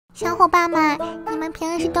小伙伴们，你们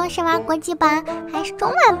平时都是玩国际版还是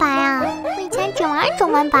中文版啊？我以前只玩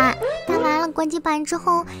中文版，但玩了国际版之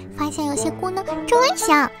后，发现有些功能真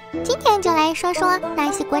香。今天就来说说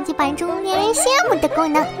那些国际版中令人羡慕的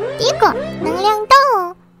功能。第一个，能量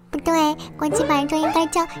豆，不对，国际版中应该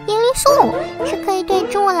叫叶绿素，是可以对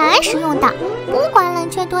植物来使用的，不管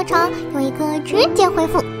冷却多长，有一个直接恢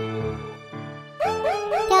复。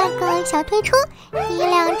第二个，小推车，第一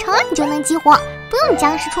辆车你就能激活，不用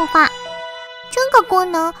僵尸触发，这个功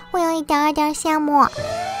能我有一点羡慕。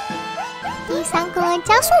第三个，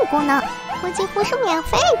加速功能，国际服是免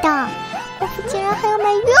费的，国服竟然还要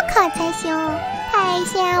买月卡才行，太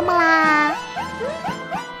羡慕啦。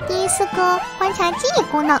第四个，关卡记忆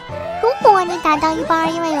功能，如果你打到一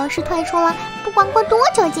半因为有事退出了，不管过多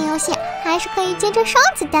久进游戏，还是可以接着上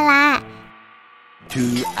次的来。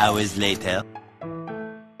2 hours later。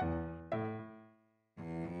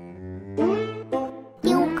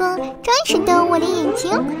真实的物理引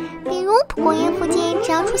擎，比如蒲公英附近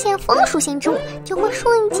只要出现风属性植物，就会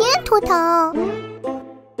瞬间图腾。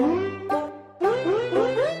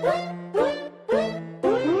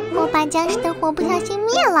我把僵尸的火不小心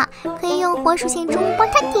灭了，可以用火属性植物帮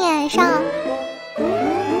它点上。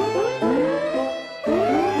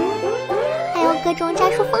还有各种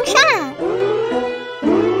战术风扇。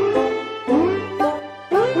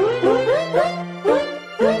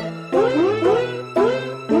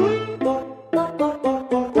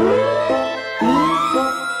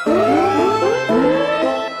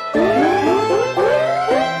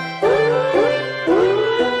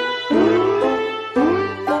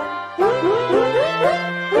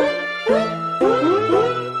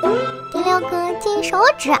手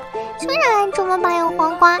指，虽然中文版有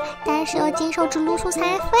黄瓜，但是有金手指撸素材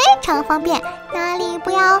非常方便，哪里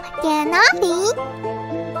不要点哪里。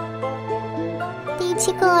第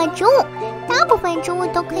7个，植物，大部分植物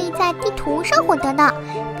都可以在地图上获得的，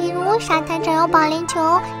比如沙滩上有保龄球、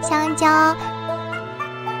香蕉，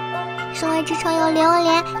室外之城有榴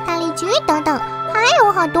莲、大荔菊等等，还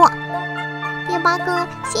有好多。第8个，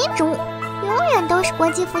新植物，永远都是国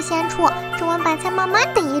际服先出，中文版才慢慢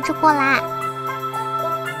的移植过来。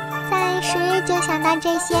暂时就想到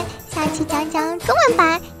这些，下期讲讲中文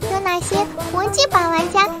版有哪些国际版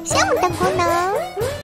玩家羡慕的功能。